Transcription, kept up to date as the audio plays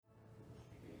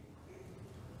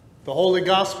The Holy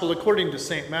Gospel according to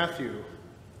St. Matthew.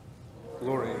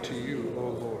 Glory to you, O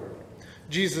Lord.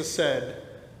 Jesus said,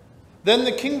 "Then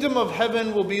the kingdom of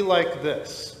heaven will be like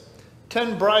this.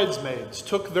 10 bridesmaids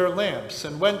took their lamps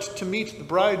and went to meet the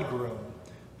bridegroom.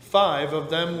 5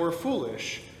 of them were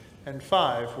foolish, and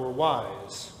 5 were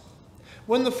wise.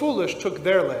 When the foolish took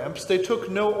their lamps, they took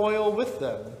no oil with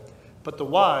them, but the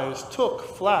wise took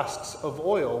flasks of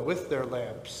oil with their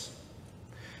lamps.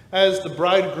 As the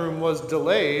bridegroom was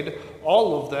delayed,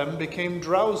 all of them became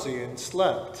drowsy and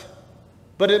slept.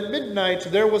 But at midnight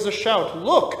there was a shout,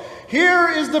 'Look, here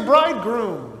is the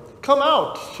bridegroom! Come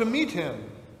out to meet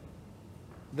him!'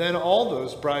 Then all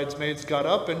those bridesmaids got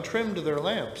up and trimmed their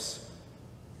lamps.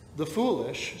 The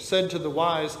foolish said to the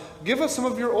wise, 'Give us some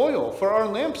of your oil, for our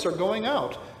lamps are going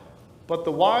out.' But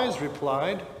the wise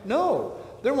replied, 'No,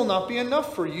 there will not be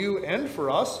enough for you and for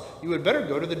us. You had better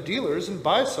go to the dealers and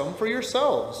buy some for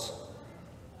yourselves.'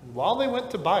 And while they went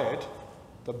to buy it,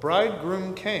 the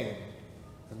bridegroom came,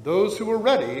 and those who were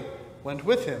ready went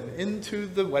with him into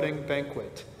the wedding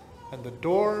banquet, and the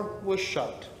door was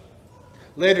shut.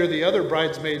 Later the other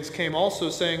bridesmaids came also,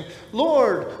 saying,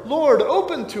 'Lord, Lord,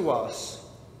 open to us.'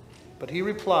 But he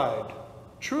replied,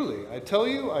 'Truly, I tell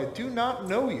you, I do not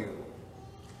know you.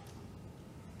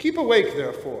 Keep awake,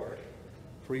 therefore,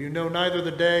 for you know neither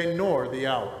the day nor the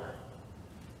hour.'"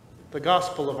 The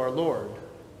Gospel of our Lord.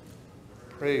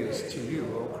 Praise to you,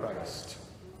 O Christ.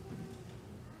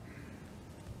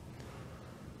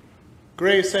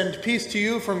 Grace and peace to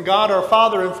you from God our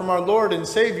Father and from our Lord and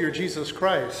Savior Jesus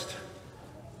Christ.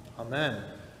 Amen.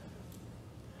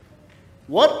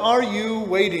 What are you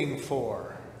waiting for?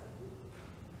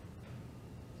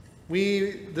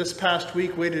 We, this past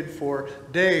week, waited for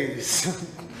days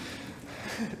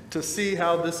to see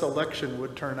how this election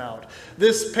would turn out.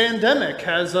 This pandemic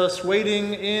has us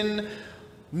waiting in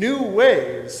new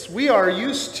ways. We are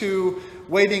used to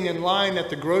waiting in line at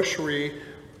the grocery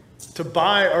to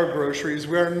buy our groceries.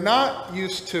 We are not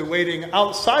used to waiting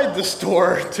outside the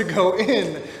store to go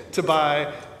in to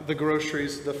buy the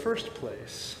groceries in the first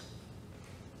place.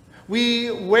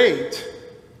 We wait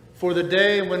for the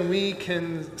day when we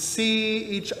can see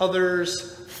each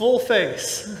other's full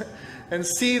face and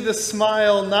see the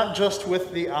smile not just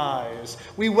with the eyes.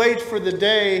 We wait for the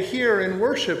day here in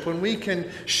worship when we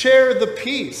can share the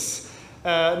peace,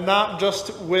 not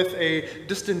just with a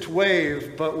distant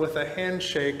wave, but with a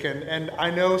handshake, and I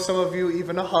know some of you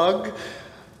even a hug.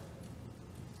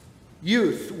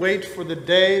 Youth wait for the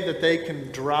day that they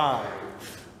can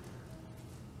drive.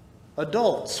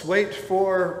 Adults wait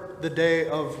for the day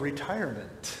of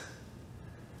retirement.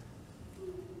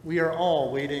 We are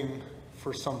all waiting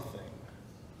for something.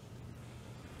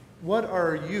 What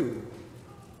are you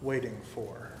waiting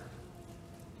for?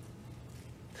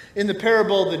 In the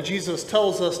parable that Jesus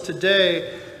tells us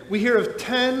today, we hear of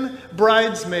 10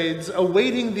 bridesmaids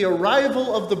awaiting the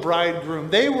arrival of the bridegroom.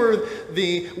 They were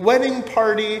the wedding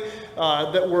party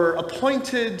that were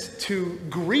appointed to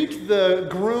greet the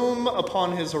groom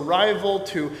upon his arrival,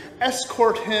 to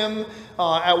escort him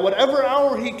at whatever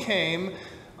hour he came,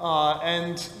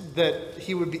 and that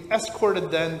he would be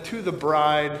escorted then to the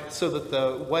bride so that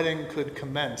the wedding could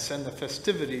commence and the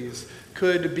festivities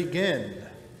could begin.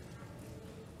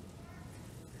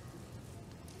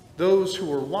 Those who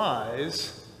were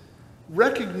wise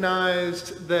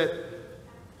recognized that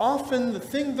often the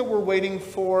thing that we're waiting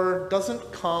for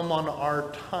doesn't come on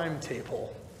our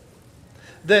timetable.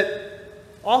 That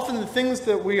often the things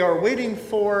that we are waiting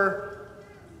for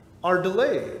are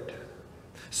delayed.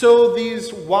 So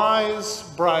these wise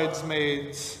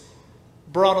bridesmaids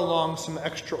brought along some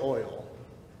extra oil,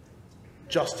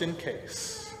 just in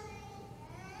case.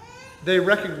 They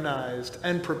recognized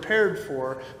and prepared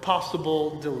for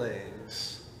possible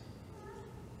delays.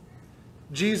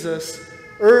 Jesus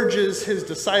urges his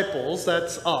disciples,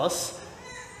 that's us,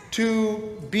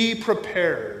 to be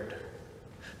prepared,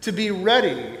 to be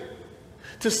ready,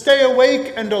 to stay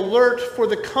awake and alert for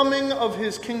the coming of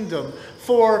his kingdom.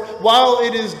 For while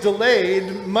it is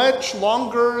delayed much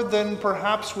longer than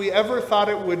perhaps we ever thought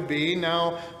it would be,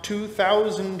 now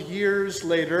 2,000 years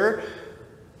later,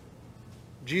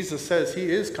 Jesus says he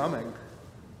is coming.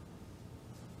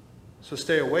 So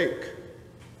stay awake.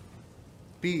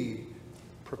 Be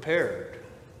prepared.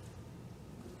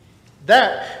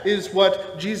 That is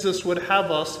what Jesus would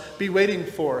have us be waiting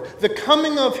for. The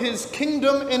coming of his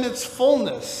kingdom in its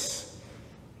fullness.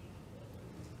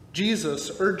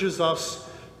 Jesus urges us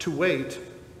to wait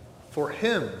for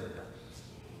him.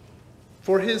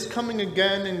 For his coming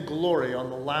again in glory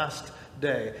on the last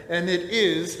day. And it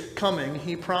is coming,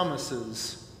 he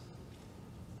promises.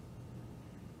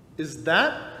 Is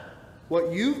that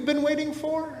what you've been waiting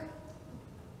for?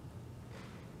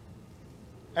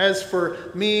 As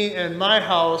for me and my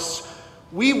house,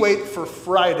 we wait for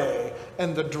Friday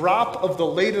and the drop of the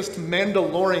latest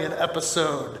Mandalorian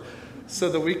episode so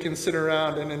that we can sit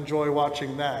around and enjoy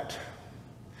watching that.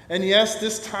 And yes,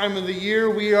 this time of the year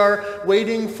we are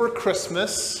waiting for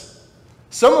Christmas.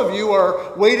 Some of you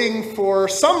are waiting for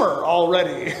summer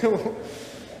already.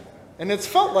 And it's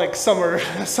felt like summer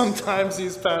sometimes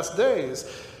these past days.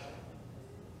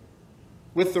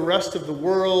 With the rest of the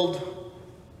world,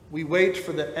 we wait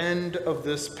for the end of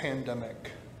this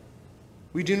pandemic.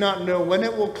 We do not know when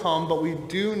it will come, but we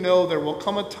do know there will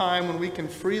come a time when we can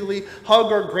freely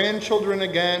hug our grandchildren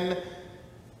again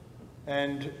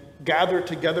and gather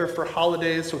together for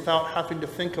holidays without having to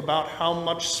think about how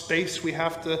much space we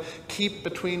have to keep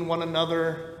between one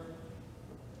another.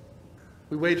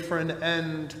 We wait for an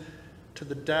end to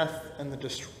the death and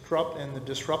the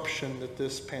disruption that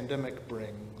this pandemic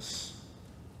brings.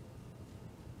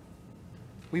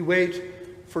 We wait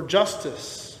for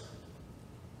justice.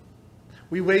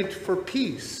 We wait for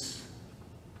peace.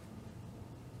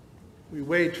 We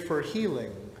wait for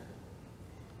healing.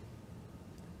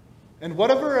 And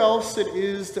whatever else it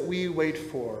is that we wait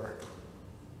for,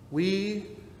 we,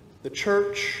 the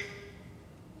church,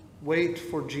 wait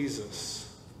for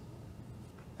Jesus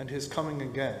and his coming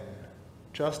again,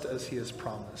 just as he has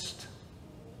promised.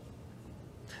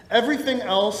 Everything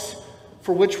else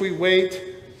for which we wait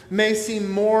may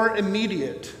seem more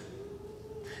immediate.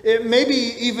 It maybe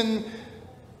even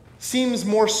seems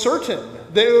more certain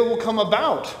that it will come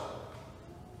about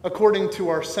according to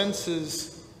our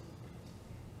senses.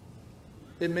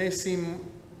 It may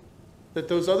seem that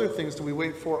those other things that we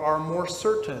wait for are more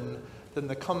certain than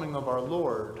the coming of our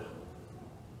Lord.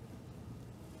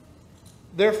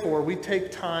 Therefore, we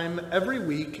take time every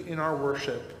week in our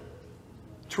worship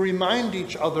to remind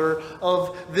each other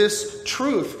of this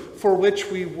truth for which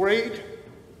we wait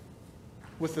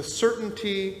with the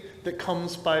certainty that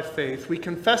comes by faith. We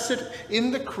confess it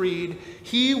in the creed.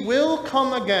 He will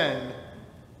come again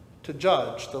to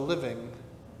judge the living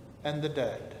and the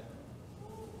dead.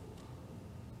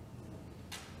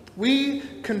 We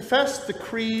confess the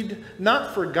creed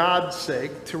not for God's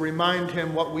sake, to remind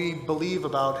him what we believe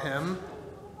about him.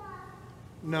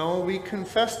 No, we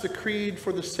confess the creed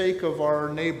for the sake of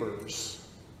our neighbors,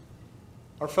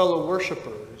 our fellow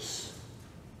worshipers,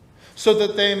 so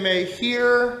that they may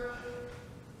hear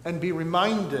and be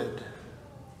reminded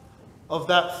of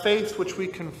that faith which we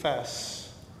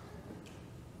confess,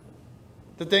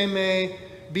 that they may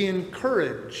be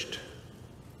encouraged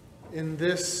in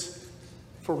this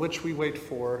for which we wait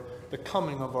for, the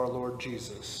coming of our Lord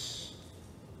Jesus.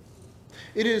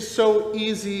 It is so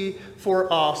easy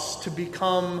for us to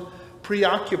become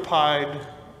preoccupied,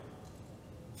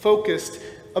 focused,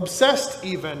 obsessed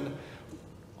even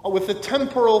with the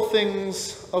temporal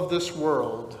things of this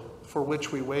world for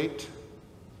which we wait,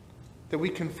 that we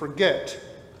can forget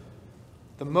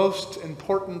the most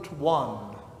important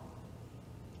one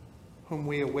whom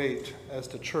we await as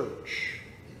the church.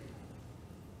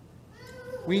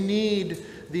 We need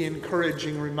the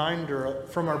encouraging reminder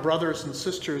from our brothers and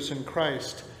sisters in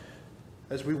Christ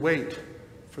as we wait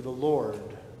for the Lord.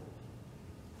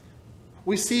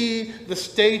 We see the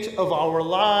state of our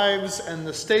lives and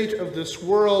the state of this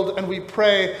world, and we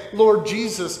pray, Lord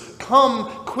Jesus, come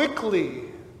quickly.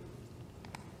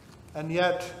 And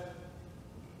yet,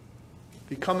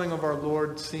 the coming of our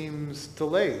Lord seems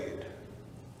delayed.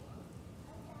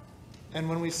 And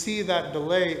when we see that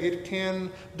delay, it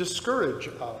can discourage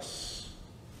us.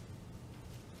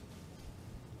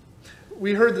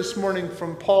 We heard this morning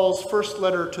from Paul's first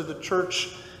letter to the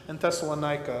church in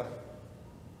Thessalonica.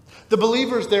 The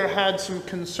believers there had some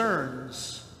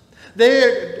concerns. They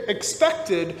had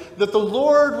expected that the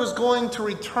Lord was going to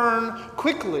return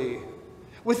quickly,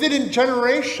 within a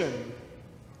generation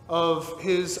of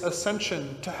his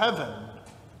ascension to heaven.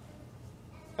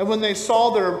 And when they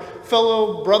saw their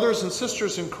fellow brothers and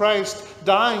sisters in Christ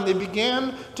dying, they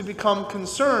began to become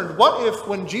concerned. What if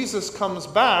when Jesus comes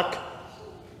back,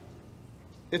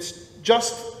 it's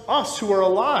just us who are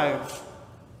alive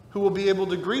who will be able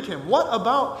to greet him? What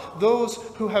about those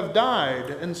who have died?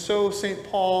 And so St.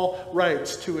 Paul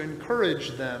writes to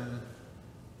encourage them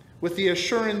with the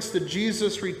assurance that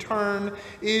Jesus' return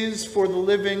is for the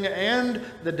living and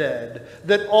the dead,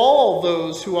 that all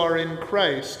those who are in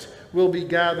Christ will be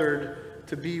gathered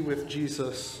to be with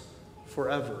Jesus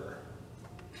forever.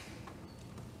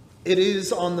 It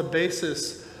is on the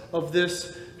basis of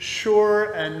this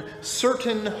sure and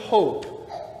certain hope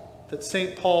that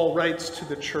St. Paul writes to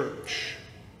the church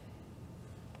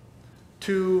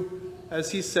to, as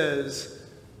he says,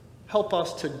 help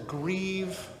us to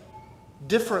grieve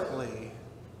differently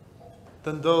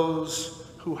than those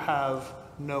who have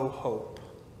no hope.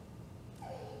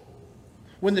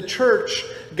 When the church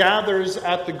gathers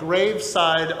at the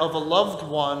graveside of a loved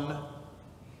one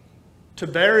to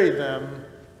bury them,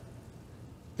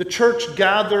 the church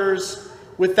gathers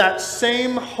with that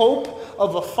same hope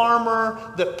of a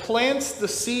farmer that plants the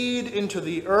seed into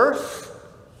the earth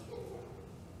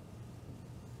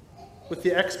with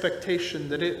the expectation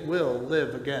that it will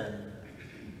live again.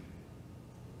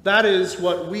 That is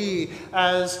what we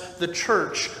as the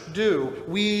church do.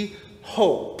 We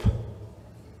hope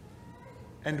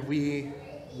and we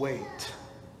wait.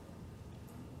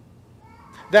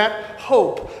 That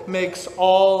hope makes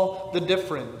all the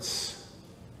difference.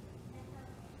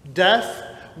 Death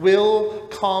will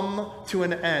come to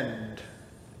an end.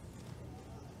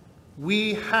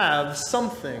 We have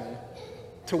something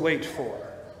to wait for.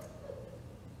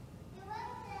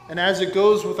 And as it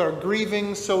goes with our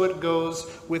grieving, so it goes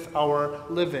with our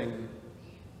living.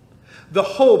 The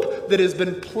hope that has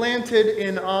been planted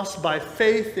in us by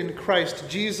faith in Christ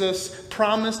Jesus,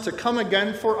 promised to come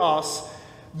again for us,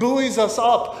 buoys us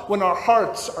up when our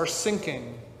hearts are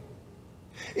sinking.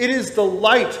 It is the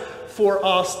light for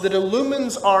us that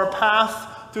illumines our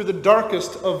path through the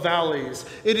darkest of valleys.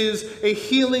 It is a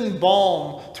healing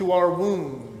balm to our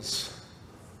wounds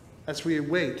as we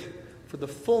wait for the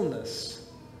fullness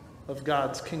of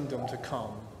God's kingdom to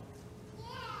come.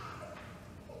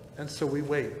 And so we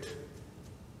wait,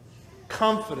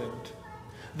 confident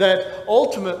that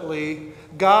ultimately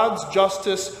God's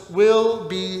justice will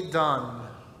be done.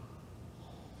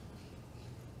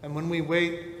 And when we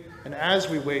wait, and as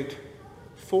we wait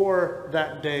for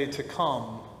that day to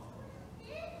come,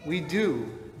 we do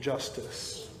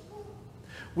justice.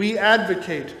 We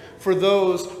advocate for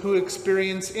those who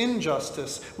experience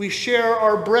injustice. We share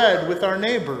our bread with our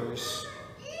neighbors.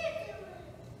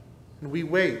 And we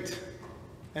wait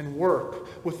and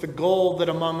work with the goal that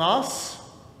among us,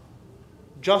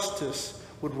 justice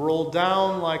would roll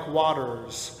down like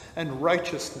waters and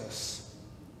righteousness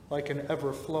like an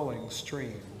ever-flowing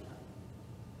stream.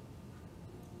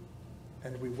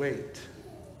 And we wait.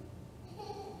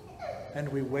 And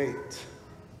we wait.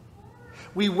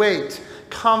 We wait,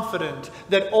 confident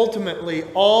that ultimately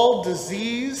all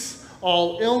disease,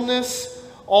 all illness,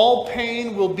 all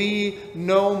pain will be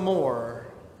no more.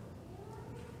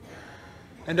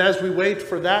 And as we wait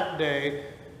for that day,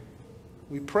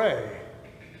 we pray.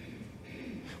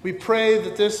 We pray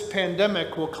that this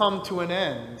pandemic will come to an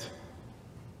end,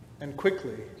 and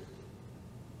quickly.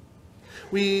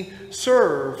 We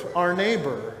serve our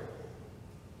neighbor,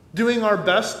 doing our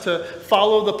best to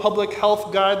follow the public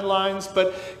health guidelines,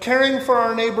 but caring for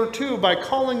our neighbor too by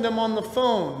calling them on the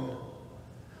phone,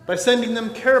 by sending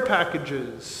them care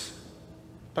packages,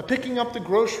 by picking up the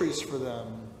groceries for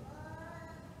them,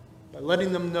 by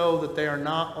letting them know that they are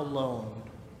not alone.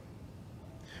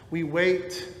 We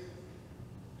wait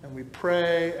and we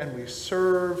pray and we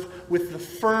serve with the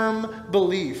firm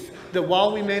belief that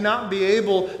while we may not be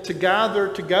able to gather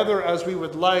together as we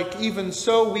would like, even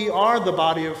so we are the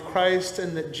body of Christ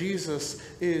and that Jesus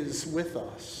is with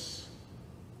us.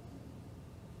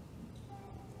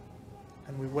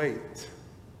 And we wait.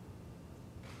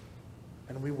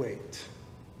 And we wait.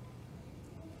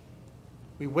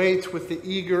 We wait with the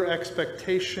eager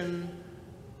expectation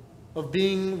of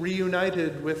being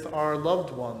reunited with our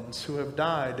loved ones who have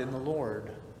died in the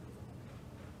Lord.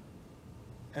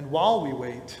 And while we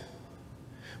wait,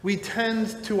 we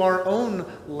tend to our own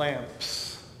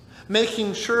lamps,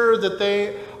 making sure that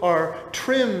they are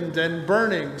trimmed and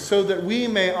burning so that we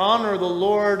may honor the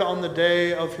Lord on the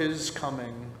day of his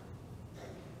coming.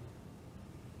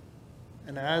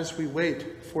 And as we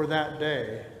wait for that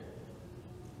day,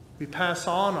 we pass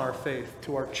on our faith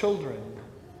to our children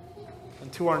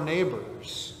and to our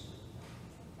neighbors,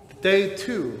 that they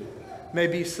too may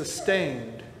be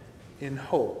sustained in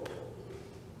hope.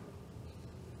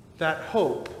 That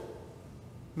hope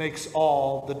makes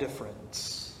all the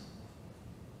difference.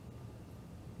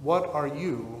 What are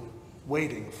you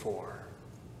waiting for?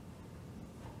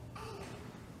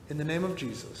 In the name of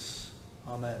Jesus,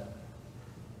 amen.